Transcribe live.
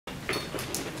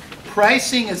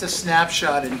pricing is a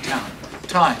snapshot in time.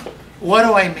 What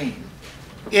do I mean?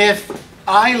 If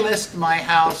I list my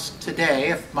house today,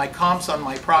 if my comps on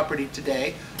my property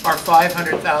today are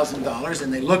 $500,000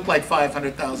 and they look like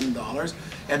 $500,000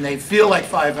 and they feel like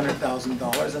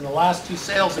 $500,000 and the last 2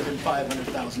 sales have been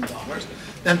 $500,000,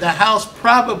 then the house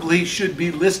probably should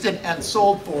be listed and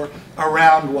sold for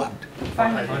around what?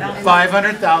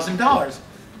 $500,000.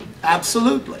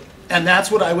 Absolutely. And that's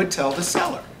what I would tell the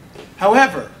seller.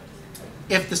 However,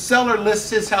 if the seller lists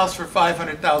his house for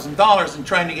 $500,000 and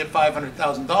trying to get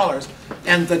 $500,000,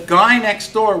 and the guy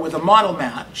next door with a model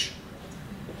match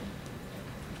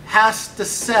has to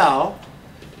sell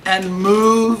and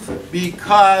move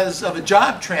because of a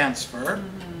job transfer,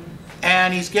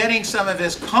 and he's getting some of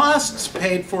his costs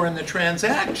paid for in the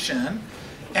transaction,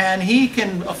 and he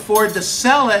can afford to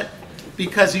sell it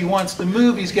because he wants to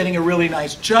move, he's getting a really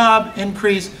nice job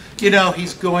increase, you know,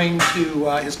 he's going to,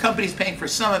 his company's paying for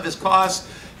some of his costs,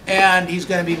 and he's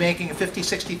going to be making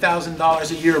 $50,000,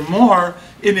 $60,000 a year more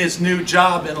in his new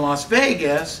job in Las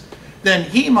Vegas, then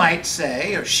he might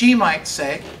say, or she might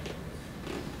say,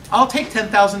 I'll take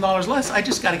 $10,000 less, I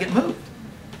just got to get moved.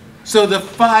 So the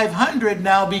 500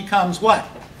 now becomes what?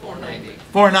 490.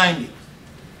 490.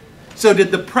 So did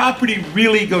the property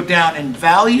really go down in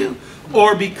value,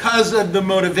 or because of the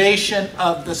motivation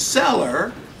of the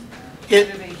seller,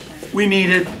 we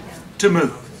needed to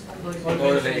move?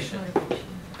 Motivation.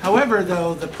 However,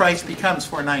 though, the price becomes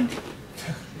 490.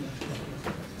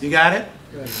 You got it?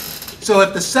 Good. So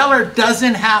if the seller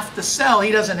doesn't have to sell,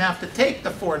 he doesn't have to take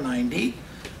the 490.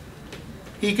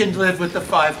 He can live with the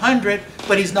 500,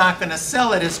 but he's not going to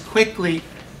sell it as quickly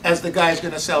as the guy's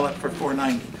going to sell it for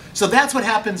 490. So that's what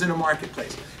happens in a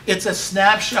marketplace. It's a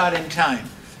snapshot in time.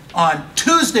 On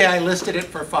Tuesday, I listed it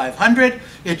for 500.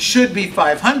 It should be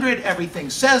 500. Everything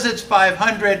says it's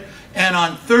 500. And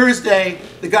on Thursday,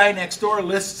 the guy next door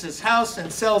lists his house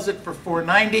and sells it for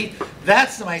 490.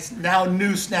 That's my now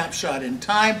new snapshot in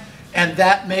time, and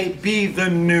that may be the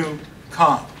new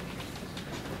comp.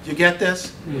 You get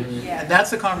this? Mm-hmm. Yeah. And that's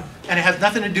the comp, and it has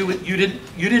nothing to do with you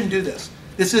didn't do this.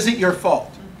 This isn't your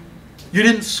fault. You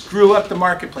didn't screw up the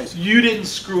marketplace. You didn't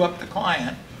screw up the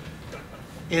client.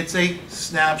 It's a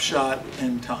snapshot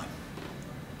in time.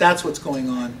 That's what's going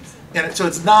on. And so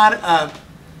it's not a,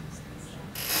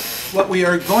 what we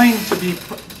are going to be,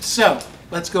 so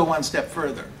let's go one step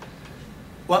further.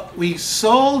 What we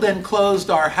sold and closed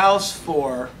our house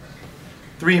for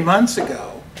 3 months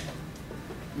ago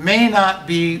may not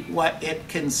be what it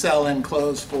can sell and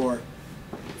close for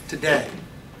today.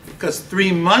 Because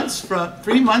 3 months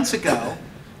ago,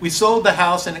 we sold the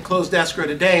house and it closed escrow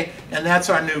today, and that's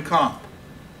our new comp.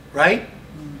 Right?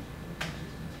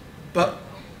 But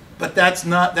that's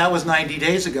not, that was 90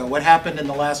 days ago. What happened in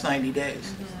the last 90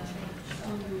 days?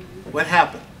 What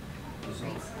happened?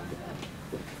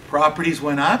 Properties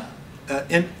went up,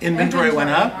 inventory went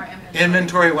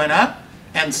up,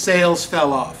 and sales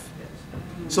fell off.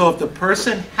 So if the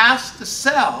person has to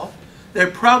sell,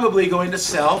 they're probably going to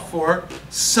sell for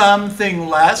something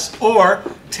less or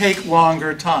take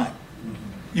longer time.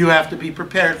 You have to be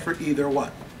prepared for either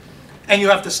one. And you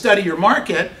have to study your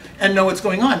market and know what's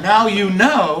going on. Now you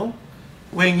know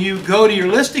when you go to your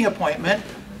listing appointment,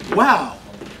 wow,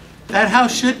 that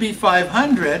house should be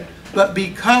 500, but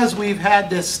because we've had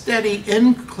this steady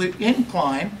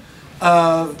incline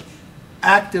of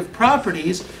active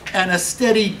properties and a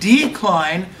steady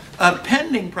decline of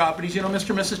pending properties, you know,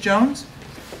 Mr. and Mrs. Jones,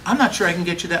 I'm not sure I can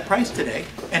get you that price today,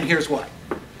 and here's why.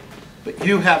 But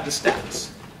you have the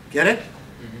stats. Get it?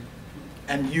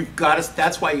 And you've got to,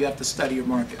 that's why you have to study your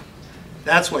market.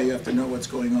 That's why you have to know what's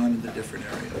going on in the different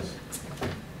areas.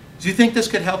 Do you think this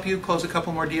could help you close a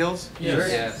couple more deals? Yes.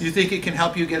 Yes. Do you think it can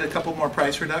help you get a couple more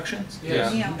price reductions?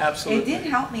 Yes. Yeah. Absolutely. It did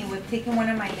help me with taking one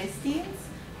of my listings,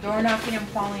 door knocking and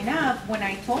following up. When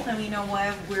I told them, you know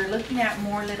what, we're looking at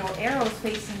more little arrows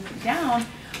facing down.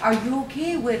 Are you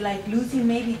okay with like losing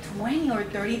maybe $20,000 or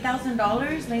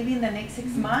 $30,000 maybe in the next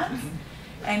 6 months?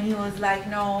 And he was like,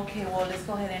 no, okay, well, let's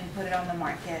go ahead and put it on the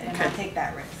market, and I'll take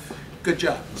that risk. Good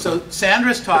job. So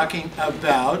Sandra's talking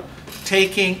about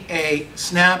taking a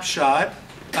snapshot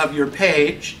of your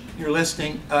page, your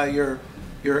listing, your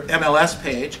MLS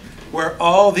page, where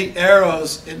all the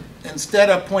arrows, instead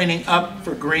of pointing up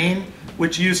for green,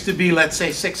 which used to be, let's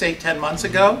say, 6, 8, 10 months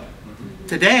ago,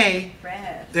 today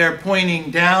Red. they're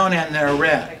pointing down and they're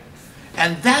red.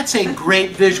 And that's a great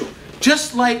visual.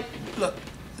 Just like, look,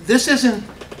 this isn't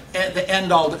the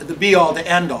end all, the be all, the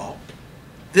end all.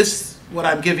 This, what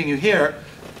I'm giving you here,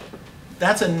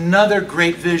 that's another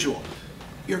great visual.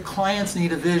 Your clients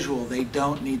need a visual, they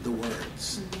don't need the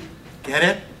words. Get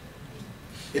it?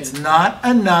 It's not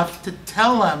enough to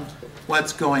tell them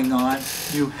what's going on.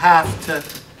 You have to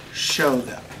show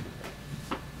them.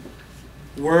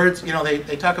 Words, you know,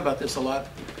 they talk about this a lot,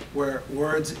 where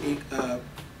words,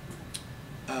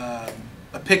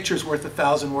 a picture's worth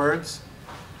 1,000 words.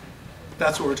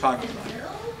 That's what we're talking about.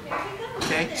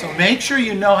 Okay, so make sure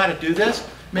you know how to do this.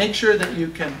 Make sure that you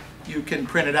can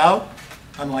print it out,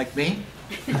 unlike me,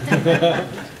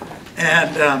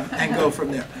 and go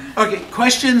from there. Okay,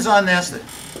 questions on this?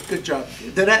 Good job.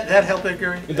 Did that help,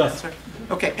 Gary? It does.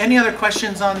 Okay, any other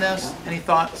questions on this? Any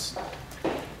thoughts?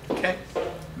 Okay,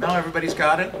 now everybody's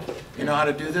got it. You know how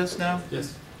to do this now?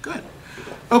 Yes. Good.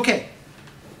 Okay,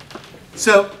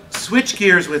 so switch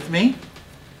gears with me,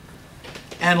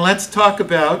 and let's talk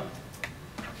about,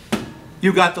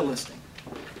 you got the listing.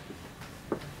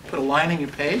 Put a line in your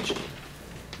page.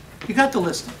 You got the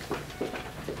listing.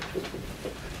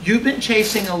 You've been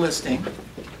chasing a listing,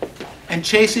 and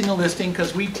chasing a listing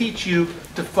because we teach you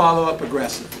to follow up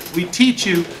aggressively. We teach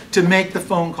you to make the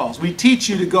phone calls. We teach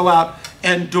you to go out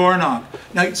and door knock.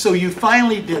 Now, so you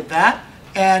finally did that,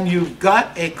 and you've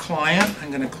got a client. I'm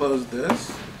going to close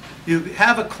this. You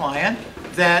have a client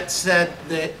that said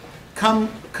that come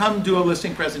do a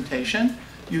listing presentation.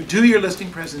 You do your listing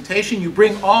presentation. You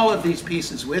bring all of these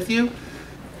pieces with you.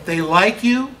 They like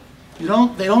you. They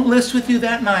don't list with you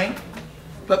that night.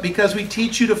 But because we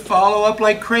teach you to follow up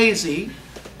like crazy,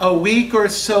 a week or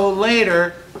so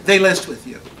later, they list with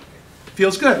you.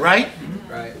 Feels good, right?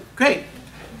 Right. Great.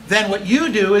 Then what you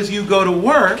do is you go to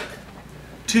work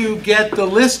to get the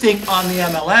listing on the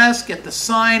MLS, get the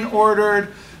sign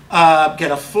ordered,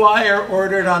 get a flyer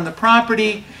ordered on the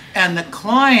property, and the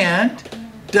client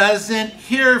doesn't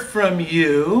hear from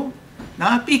you,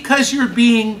 not because you're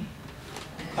being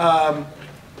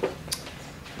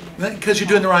because you're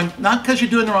doing the wrong, not because you're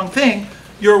doing the wrong thing.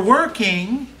 You're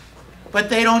working, but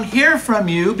they don't hear from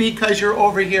you because you're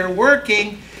over here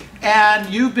working,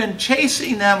 and you've been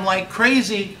chasing them like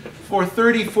crazy for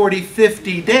 30, 40,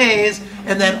 50 days,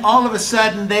 and then all of a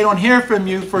sudden they don't hear from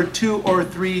you for 2 or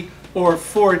 3 or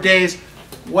 4 days.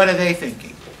 What are they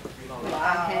thinking?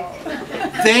 Wow.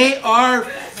 They are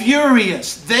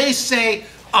furious. They say,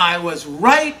 I was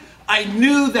right. I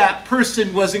knew that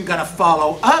person wasn't going to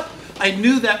follow up. I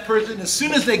knew that person, as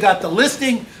soon as they got the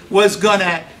listing, was going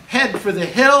to head for the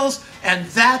hills, and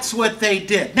that's what they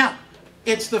did. Now,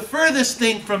 it's the furthest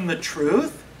thing from the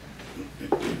truth,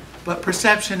 but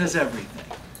perception is everything.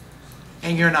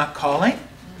 And you're not calling.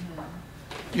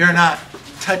 You're not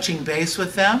touching base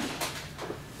with them.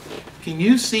 Can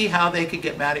you see how they could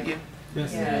get mad at you?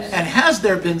 Yes. Yes. And has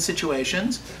there been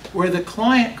situations where the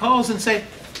client calls and say,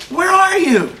 where are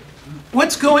you?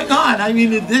 What's going on? I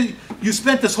mean, you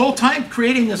spent this whole time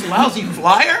creating this lousy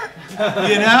flyer,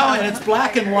 you know, and it's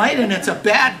black and white, and it's a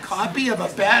bad copy of a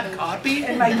bad copy.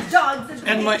 And my dog's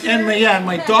And my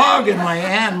dog and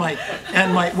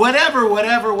my whatever,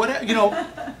 you know,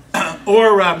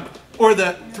 or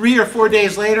the 3 or 4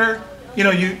 days later, you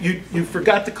know, you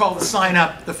forgot to call the sign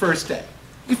up the first day.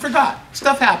 You forgot.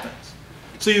 Stuff happens.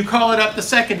 So you call it up the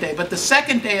second day, but the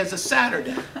second day is a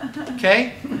Saturday,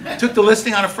 okay? Took the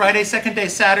listing on a Friday, second day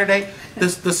Saturday.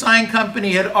 The sign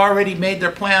company had already made their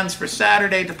plans for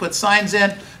Saturday to put signs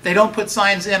in. They don't put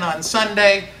signs in on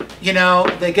Sunday. You know,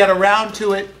 they get around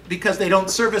to it because they don't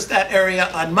service that area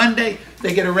on Monday.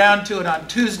 They get around to it on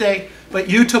Tuesday, but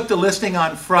you took the listing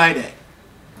on Friday.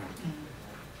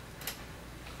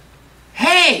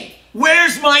 Hey,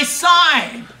 where's my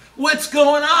sign? What's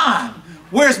going on?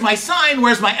 Where's my sign?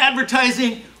 Where's my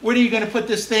advertising? When are you going to put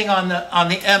this thing on the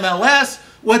MLS?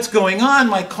 What's going on?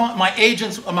 The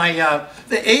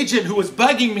agent who was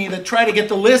bugging me to try to get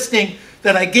the listing,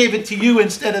 that I gave it to you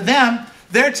instead of them,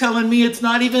 they're telling me it's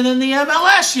not even in the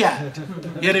MLS yet.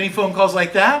 You had any phone calls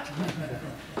like that?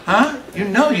 Huh? You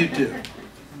know you do.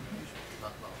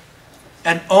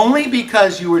 And only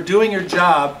because you were doing your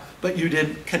job, but you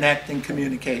didn't connect and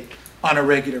communicate on a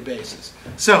regular basis.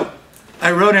 So,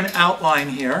 I wrote an outline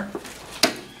here.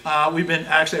 I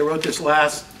wrote this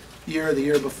last year or the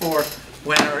year before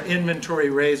when our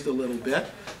inventory raised a little bit.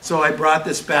 So I brought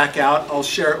this back out. I'll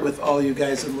share it with all you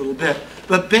guys in a little bit.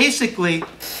 But basically,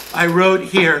 I wrote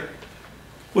here,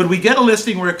 when we get a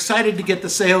listing, we're excited to get the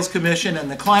sales commission, and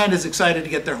the client is excited to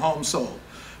get their home sold.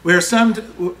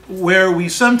 Where we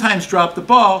sometimes drop the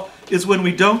ball is when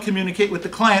we don't communicate with the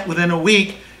client within a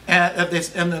week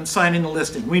and then signing the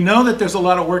listing. We know that there's a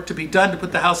lot of work to be done to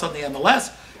put the house on the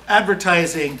MLS,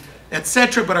 advertising,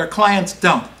 etc., but our clients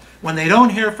don't. When they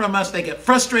don't hear from us, they get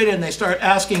frustrated and they start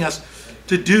asking us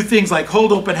to do things like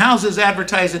hold open houses,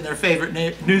 advertise in their favorite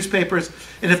newspapers,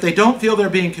 and if they don't feel they're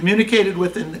being communicated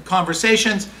with in the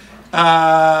conversations,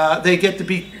 they get to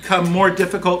become more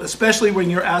difficult, especially when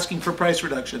you're asking for price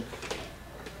reduction.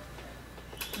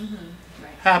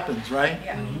 Happens, right?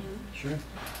 Yeah. Sure.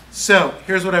 So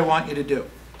here's what I want you to do.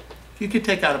 You could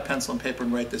take out a pencil and paper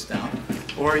and write this down,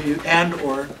 or you can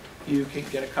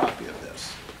get a copy of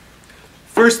this.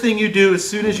 First thing you do as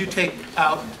soon as you take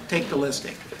the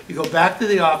listing, you go back to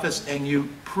the office and you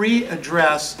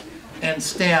pre-address and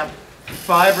stamp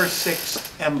 5 or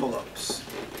 6 envelopes.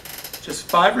 Just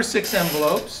 5 or 6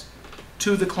 envelopes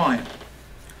to the client.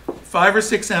 5 or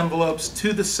 6 envelopes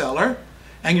to the seller,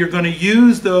 and you're going to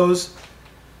use those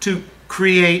to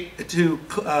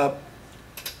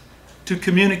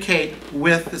communicate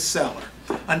with the seller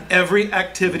on every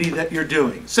activity that you're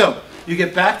doing. So you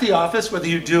get back to the office, whether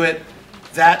you do it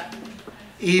that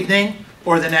evening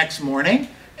or the next morning,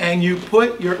 and you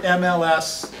put your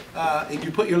MLS, and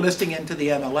you put your listing into the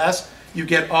MLS, you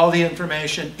get all the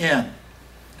information in.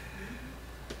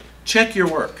 Check your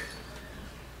work.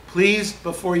 Please,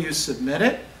 before you submit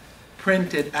it,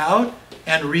 print it out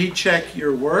and recheck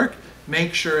your work.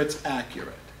 Make sure it's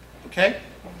accurate, okay?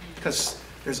 Because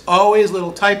there's always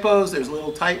little typos, there's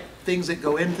little things that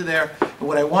go into there. And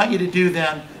what I want you to do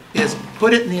then is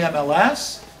put it in the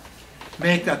MLS,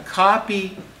 make a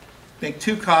copy, make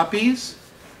 2 copies,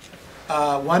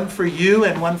 one for you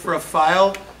and one for a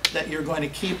file that you're going to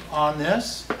keep on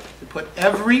this. You put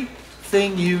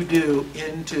everything you do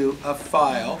into a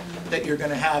file that you're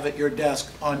going to have at your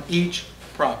desk on each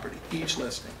property, each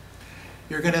listing.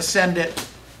 You're going to send it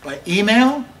by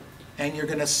email, and you're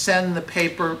going to send the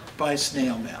paper by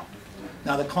snail mail.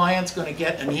 Now the client's going to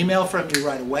get an email from you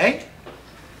right away,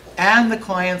 and the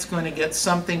client's going to get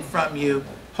something from you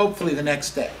hopefully the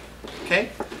next day. Okay?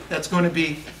 That's going to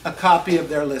be a copy of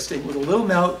their listing with a little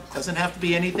note. Doesn't have to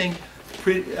be anything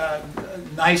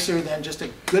nicer than just a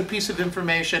good piece of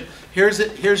information.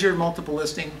 Here's your multiple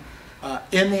listing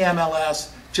in the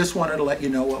MLS. Just wanted to let you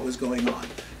know what was going on.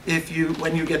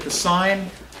 When you get the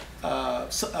sign on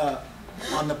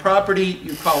the property,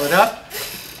 you call it up,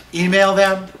 email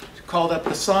them, called up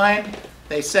the sign.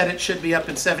 They said it should be up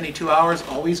in 72 hours.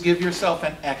 Always give yourself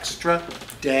an extra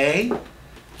day.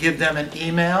 Give them an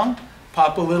email,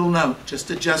 pop a little note,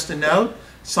 just adjust a note.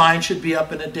 Sign should be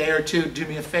up in a day or 2. Do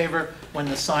me a favor, when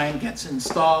the sign gets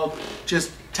installed,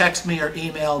 just text me or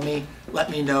email me,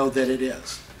 let me know that it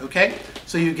is. Okay?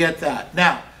 So you get that.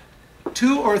 Now,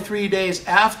 2 or 3 days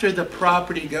after the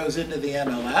property goes into the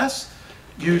MLS,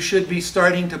 you should be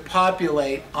starting to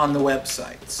populate on the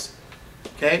websites.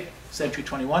 Okay?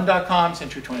 Century21.com,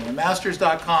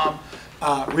 Century21Masters.com,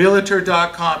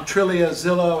 Realtor.com, Trillia,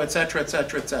 Zillow, etc.,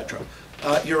 etc., etc.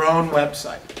 Your own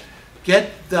website.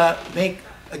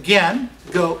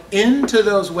 Go into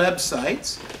those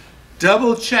websites,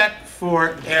 double check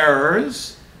for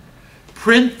errors,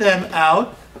 print them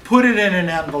out, put it in an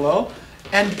envelope,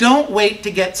 and don't wait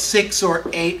to get 6 or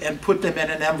 8 and put them in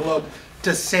an envelope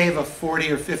to save a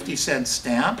 40 or 50 cent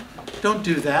stamp. Don't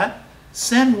do that.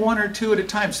 Send 1 or 2 at a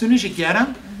time. As soon as you get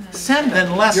them, send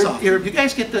them less often. You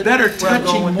guys get the better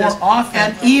touching more often,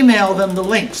 and email them the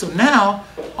link. So now,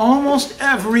 almost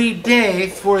every day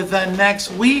for the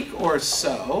next week or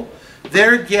so,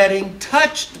 they're getting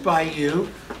touched by you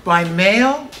by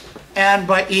mail and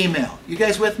by email. You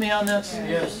guys with me on this?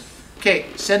 Yes. Okay,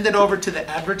 send it over to the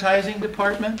advertising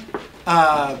department.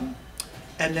 And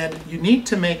then you need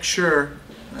to make sure,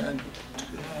 I don't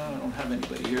have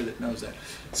anybody here that knows that.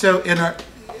 So in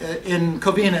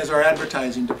Covina is our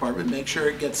advertising department. Make sure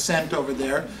it gets sent over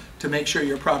there to make sure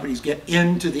your properties get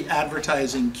into the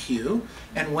advertising queue.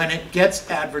 And when it gets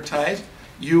advertised,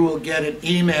 you will get an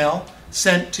email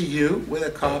sent to you with a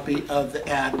copy of the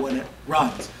ad when it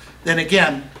runs. Then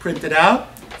again, print it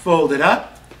out, fold it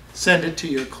up, send it to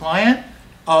your client.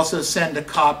 Also send a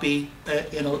copy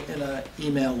in an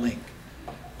email link.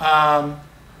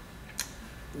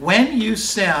 When you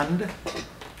send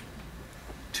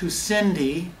to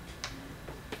Cindy,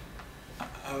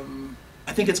 I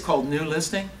think it's called New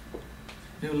Listing,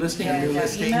 or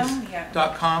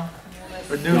newlistings.com,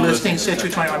 or New Listings,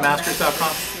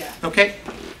 Century21Masters.com. Okay,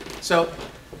 so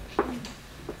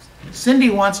Cindy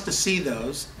wants to see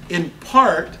those in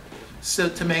part so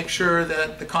to make sure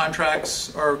that the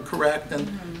contracts are correct and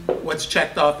what's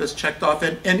checked off is checked off.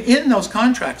 And in those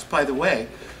contracts, by the way,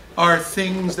 are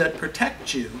things that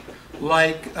protect you,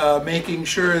 like making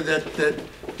sure that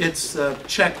it's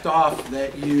checked off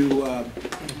that you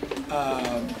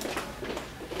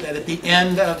that at the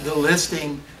end of the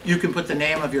listing you can put the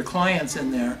name of your clients in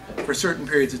there for certain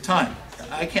periods of time.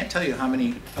 I can't tell you how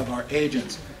many of our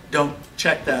agents don't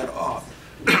check that off,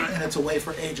 and it's a way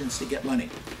for agents to get money.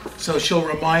 So she'll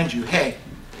remind you, hey,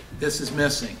 this is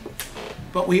missing.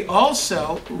 But we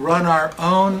also run our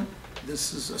own,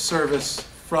 this is a service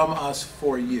from us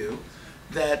for you,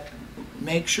 that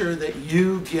make sure that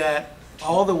you get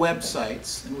all the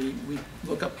websites, and we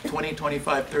look up 20,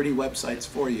 25, 30 websites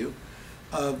for you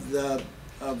of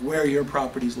where your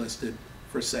property's listed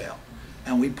for sale.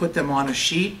 And we put them on a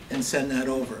sheet and send that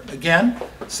over. Again,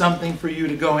 something for you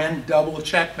to go in, double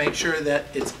check, make sure that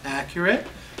it's accurate,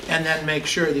 and then make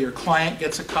sure that your client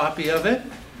gets a copy of it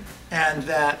and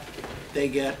that they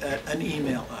get an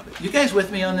email of it. You guys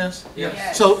with me on this?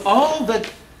 Yes. So all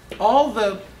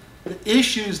the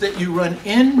issues that you run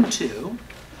into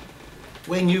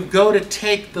when you go to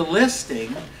take the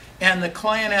listing and the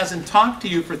client hasn't talked to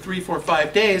you for 3, 4,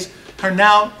 5 days are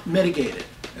now mitigated,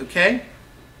 okay?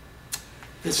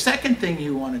 The second thing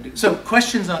you want to do, so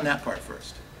questions on that part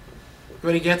first.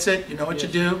 Everybody gets it? You know what you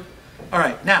do? All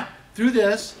right, now, through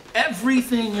this,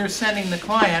 everything you're sending the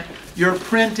client, you're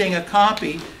printing a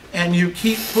copy and you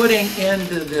keep putting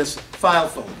into this file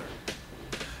folder.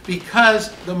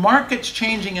 Because the market's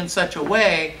changing in such a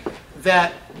way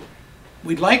that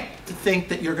we'd like to think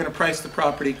that you're going to price the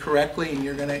property correctly and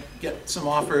you're going to get some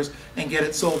offers and get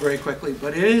it sold very quickly.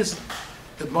 But it is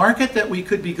the market that we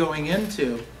could be going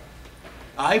into.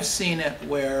 I've seen it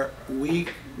where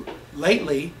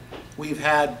lately we've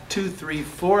had 2, 3,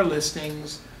 4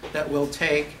 listings that we'll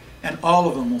take and all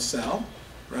of them will sell,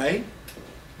 right?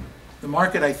 The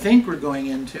market I think we're going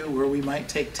into where we might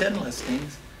take 10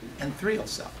 listings and 3 will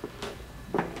sell.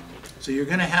 So you're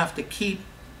going to have to keep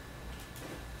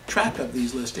track of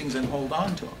these listings and hold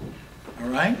on to them, all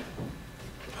right?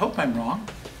 I hope I'm wrong.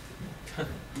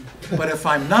 But if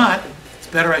I'm not, it's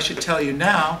better I should tell you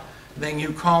now than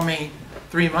you call me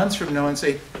 3 months from now and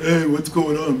say, hey, what's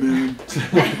going on, man?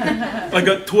 I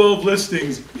got 12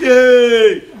 listings.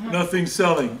 Yay! Nothing's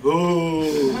selling.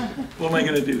 Oh, what am I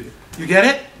going to do? You get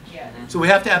it? Yeah. So we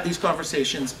have to have these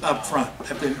conversations up front.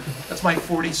 That's my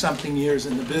 40-something years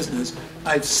in the business.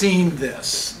 I've seen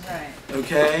this, Right.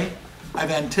 okay?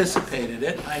 I've anticipated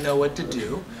it. I know what to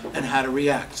do and how to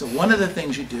react. So one of the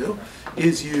things you do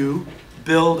is you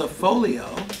build a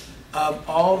folio of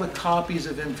all the copies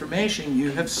of information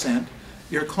you have sent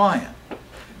your client,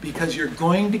 because you're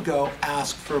going to go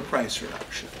ask for a price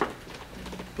reduction.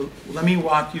 But let me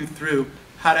walk you through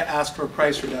how to ask for a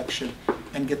price reduction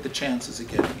and get the chances of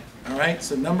getting it. All right,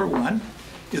 so number one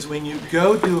is when you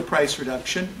go do a price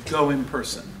reduction, go in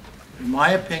person. In my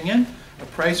opinion, a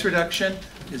price reduction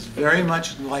is very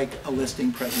much like a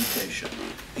listing presentation.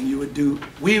 And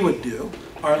we would do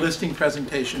our listing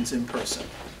presentations in person,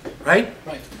 right?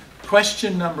 Right.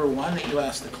 Question number one that you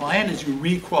ask the client is you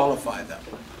requalify them.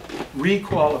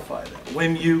 Requalify them.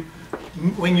 When you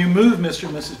move, Mr.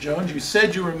 and Mrs. Jones, you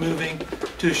said you were moving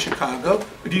to Chicago,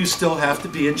 but do you still have to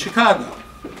be in Chicago?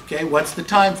 Okay, what's the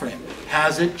time frame?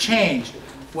 Has it changed?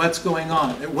 What's going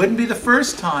on? It wouldn't be the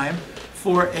first time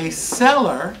for a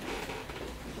seller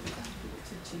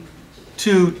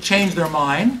to change their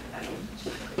mind,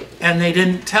 and they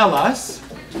didn't tell us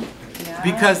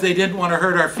because they didn't want to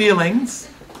hurt our feelings.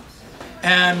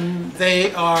 And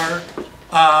they are,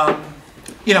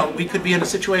 we could be in a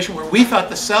situation where we thought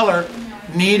the seller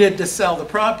needed to sell the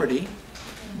property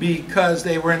because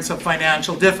they were in some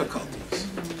financial difficulties,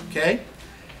 okay?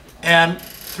 And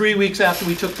 3 weeks after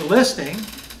we took the listing,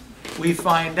 we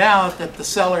find out that the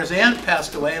seller's aunt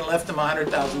passed away and left them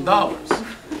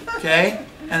 $100,000, okay?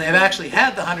 And they've actually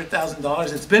had the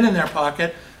 $100,000, it's been in their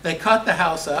pocket, they cut the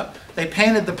house up, they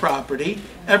painted the property,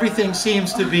 everything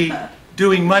seems to be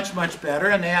doing much, much better,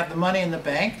 and they have the money in the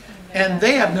bank, and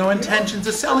they have no intentions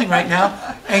of selling right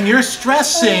now, and you're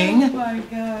stressing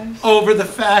over the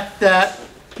fact that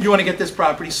you want to get this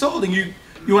property sold, and you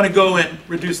want to go and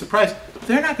reduce the price.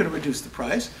 They're not going to reduce the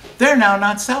price. They're now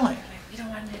not selling. We don't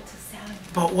want it to sell.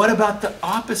 But what about the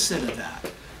opposite of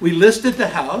that? We listed the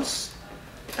house.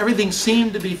 Everything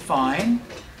seemed to be fine.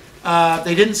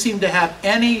 They didn't seem to have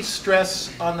any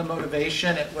stress on the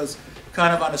motivation. It was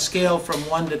kind of on a scale from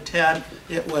 1 to 10.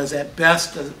 It was at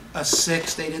best a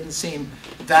 6. They didn't seem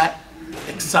that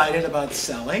excited about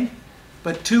selling.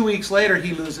 But 2 weeks later,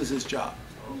 he loses his job.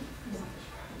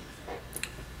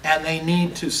 And they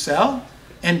need to sell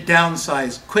and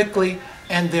downsize quickly,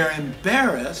 and they're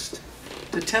embarrassed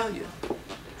to tell you.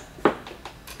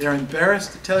 They're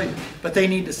embarrassed to tell you, but they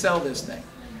need to sell this thing.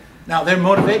 Now,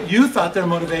 you thought their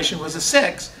motivation was a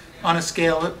 6 on a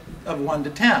scale of 1 to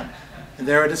 10. And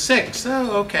they're at a 6.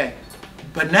 Oh, okay.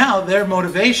 But now their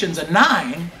motivation's a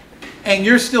 9, and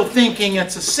you're still thinking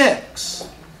it's a 6.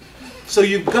 So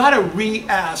you've got to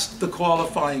re-ask the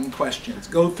qualifying questions.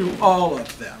 Go through all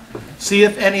of them. See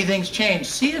if anything's changed.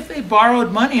 See if they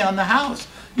borrowed money on the house.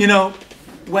 You know,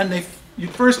 when you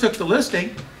first took the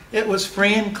listing, it was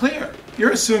free and clear.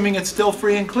 You're assuming it's still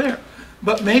free and clear.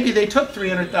 But maybe they took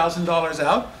 $300,000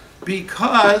 out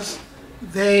because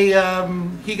they,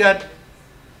 he got,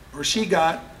 or she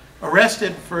got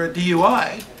arrested for a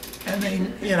DUI, and they,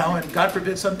 you know, and God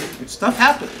forbid something, stuff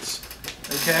happens,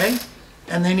 okay?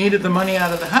 And they needed the money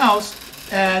out of the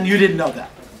house, and you didn't know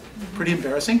that. Pretty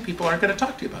embarrassing. People aren't going to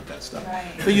talk to you about that stuff.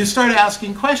 Right. But you start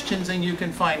asking questions and you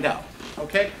can find out,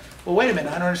 okay? Well, wait a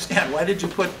minute, I don't understand. Why did you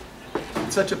put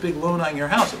such a big loan on your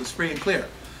house? It was free and clear.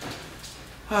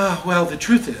 Well, the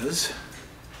truth is,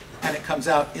 and it comes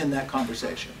out in that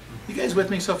conversation. You guys with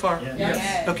me so far? Yeah.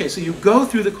 Yes. Okay, so you go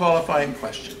through the qualifying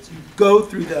questions. You go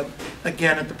through them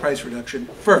again at the price reduction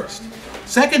first.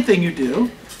 Second thing you do,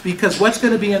 because what's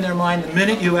going to be in their mind the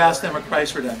minute you ask them a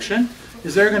price reduction,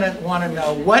 is they're going to want to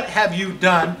know, what have you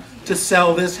done to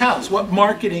sell this house? What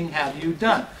marketing have you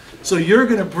done? So you're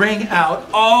going to bring out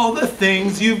all the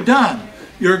things you've done.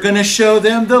 You're going to show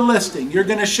them the listing. You're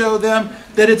going to show them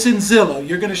that it's in Zillow.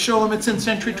 You're going to show them it's in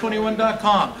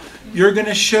Century21.com. You're going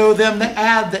to show them the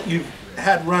ad that you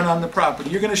had run on the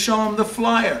property. You're going to show them the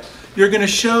flyer. You're going to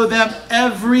show them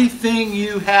everything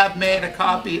you have made a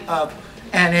copy of,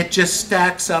 and it just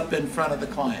stacks up in front of the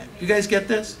client. You guys get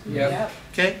this? Yep.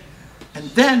 Okay? And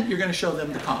then you're going to show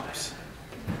them the comps.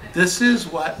 This is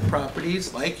what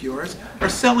properties like yours are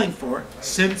selling for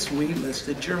since we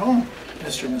listed your home,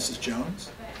 Mr. and Mrs.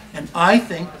 Jones. And I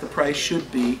think the price should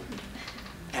be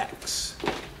X.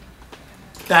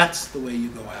 That's the way you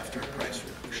go after a price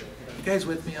reduction. You guys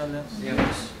with me on this?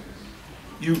 Yes.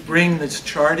 You bring this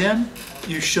chart in,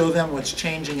 you show them what's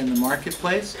changing in the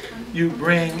marketplace, you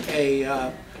bring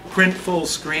a print full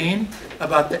screen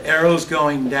about the arrows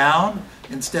going down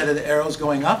instead of the arrows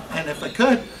going up, and if I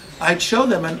could, I'd show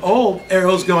them an old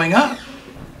arrows going up,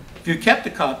 if you kept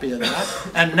a copy of that,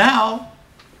 and now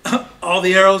all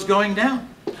the arrows going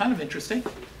down. Kind of interesting.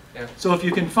 Yeah. So if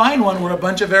you can find one where a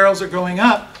bunch of arrows are going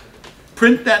up,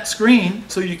 print that screen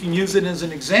so you can use it as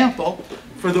an example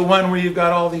for the one where you've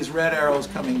got all these red arrows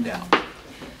coming down.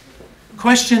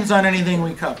 Questions on anything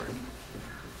we covered?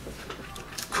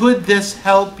 Could this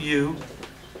help you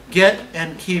get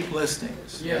and keep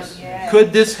listings? Yes. Yes.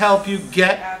 Could this help you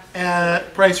get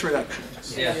price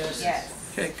reductions? Yes. Yes.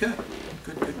 Okay, good.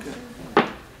 Good, good, good.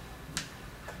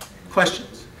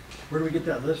 Questions? Where do we get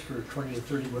that list for 20 and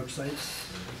 30 websites?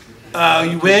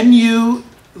 When you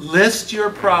list your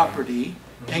property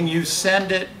and you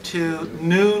send it to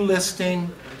new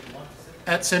listing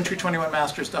at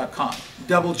Century21Masters.com.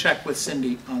 Double check with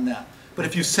Cindy on that. But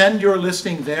if you send your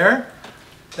listing there,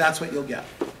 that's what you'll get.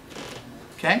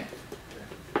 Okay?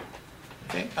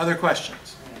 Okay, other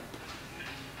questions?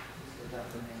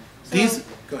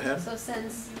 Go ahead. So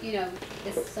since, you know,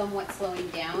 it's somewhat slowing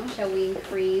down, shall we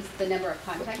increase the number of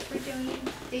contacts we're doing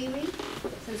daily?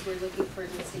 Since we're looking for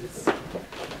listings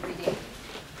every day.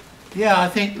 Yeah, I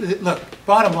think, look,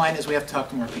 bottom line is we have to talk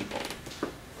to more people.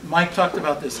 Mike talked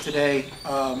about this today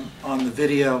on the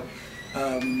video,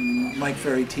 Mike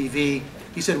Ferry TV.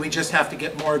 He said we just have to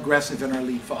get more aggressive in our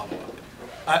lead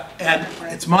follow-up. And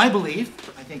it's my belief,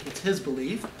 I think it's his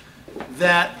belief,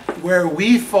 that where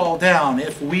we fall down,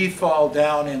 if we fall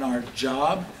down in our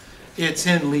job, it's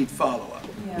in lead follow-up.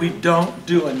 Yeah. We don't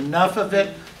do enough of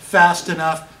it fast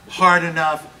enough, hard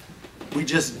enough. We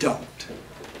just don't.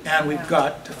 And we've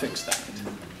got to fix that.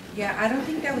 Yeah, I don't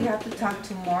think that we have to talk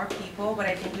to more people, but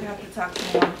I think we have to talk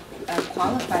to more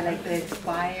qualified, like the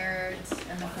expired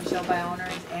and the for sale by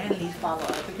owners and lead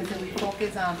follow-up. Because if we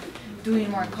focus on doing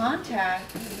more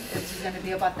contact, it's just going to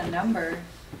be about the number,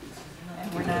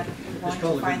 and we're not going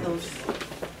call to it find good.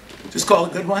 those. Just call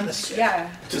the good ones.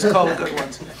 Yeah. Just call the good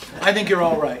ones. I think you're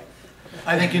all right.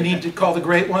 I think you need to call the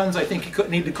great ones. I think you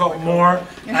need to call more.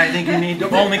 I think you need to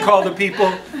only call the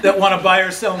people that want to buy or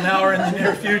sell now or in the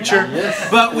near future. Yes.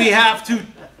 But we have to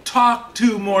talk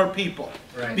to more people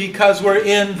Right. because we're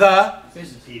in the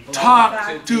People.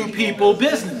 talk to people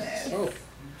business. Oh,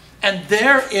 And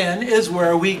therein is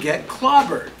where we get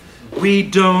clobbered. We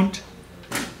don't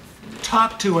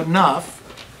talk to enough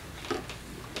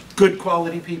good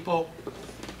quality people,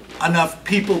 enough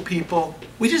people.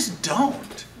 We just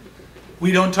don't.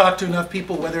 We don't talk to enough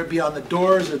people, whether it be on the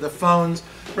doors or the phones.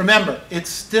 Remember, it's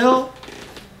still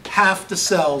half the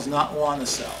sells, not wanna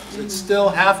sells. It's still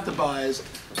half the buys,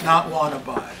 not wanna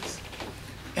buys.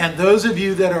 And those of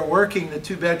you that are working the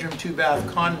 2-bedroom,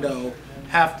 2-bath condo,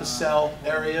 half the sell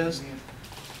areas,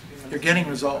 you're getting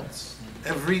results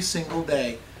every single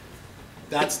day.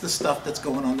 That's the stuff that's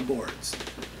going on the boards.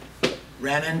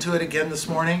 Ran into it again this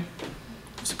morning.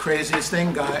 It's the craziest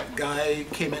thing. Guy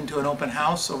came into an open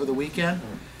house over the weekend,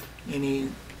 and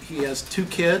he has 2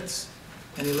 kids,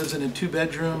 and he lives in a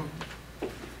 2-bedroom,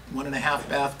 1.5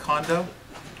 bath condo,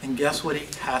 and guess what he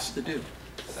has to do?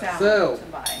 Sell to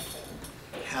buy.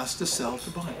 Has to sell to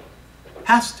buy.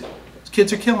 Has to. His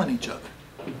kids are killing each other.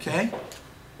 Okay?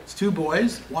 It's 2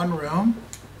 boys, 1 room.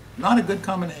 Not a good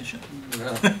combination.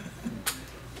 No.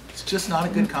 It's just not a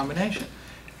good combination.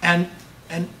 And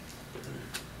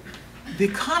the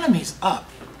economy's up,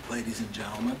 ladies and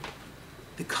gentlemen.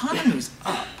 The economy's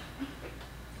up.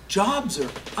 Jobs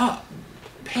are up.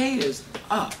 Pay is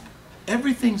up.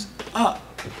 Everything's up.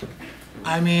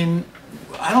 I mean,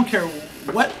 I don't care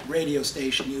what radio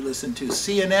station you listen to,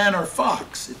 CNN or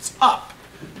Fox, it's up,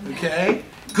 okay?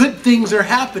 Good things are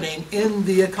happening in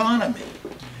the economy.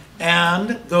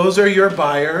 And those are your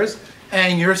buyers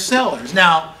and your sellers.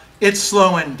 Now, it's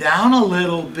slowing down a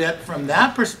little bit from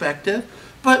that perspective,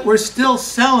 but we're still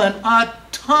selling a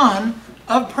ton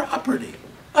of property.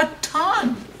 A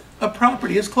ton of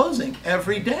property is closing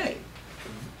every day.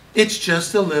 It's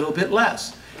just a little bit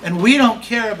less. And we don't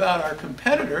care about our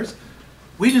competitors,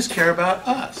 we just care about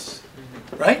us,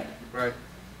 right? Right.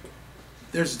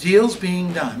 There's deals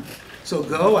being done, so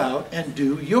go out and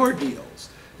do your deals.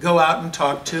 Go out and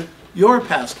talk to your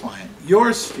past client,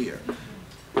 your sphere.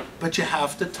 But you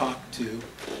have to talk to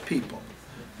people.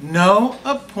 No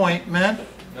appointment,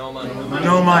 No money.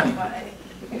 no money.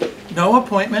 No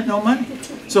appointment, no money.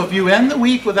 So if you end the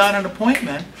week without an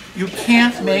appointment, you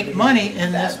can't make money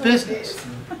in this business.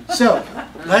 So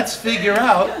let's figure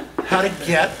out how to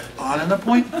get on an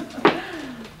appointment.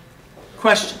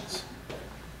 Questions?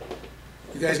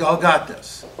 You guys all got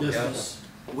this? Yes.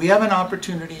 We have an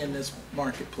opportunity in this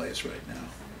marketplace right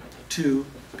now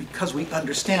because we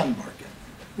understand the market.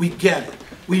 We get it.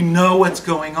 We know what's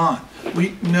going on.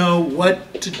 We know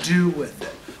what to do with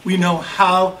it. We know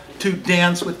how to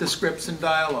dance with the scripts and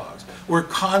dialogues. We're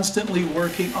constantly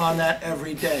working on that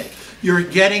every day. You're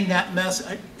getting that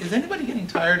message. Is anybody getting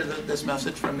tired of this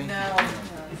message from me?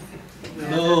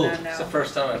 No. It's the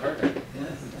first time I've heard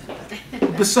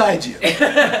it. Besides you.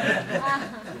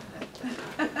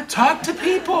 Talk to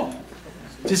people.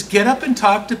 Just get up and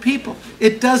talk to people.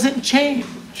 It doesn't change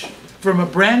from a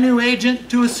brand new agent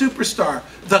to a superstar.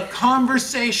 The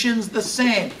conversation's the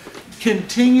same.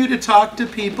 Continue to talk to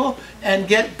people and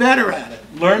get better at it.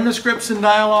 Learn the scripts and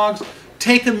dialogues.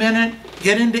 Take a minute,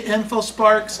 get into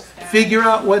InfoSparks, figure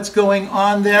out what's going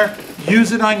on there,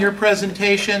 use it on your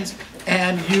presentations,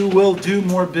 and you will do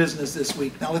more business this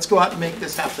week. Now let's go out and make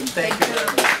this happen. Thank you.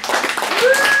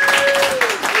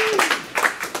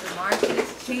 The market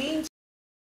is changing.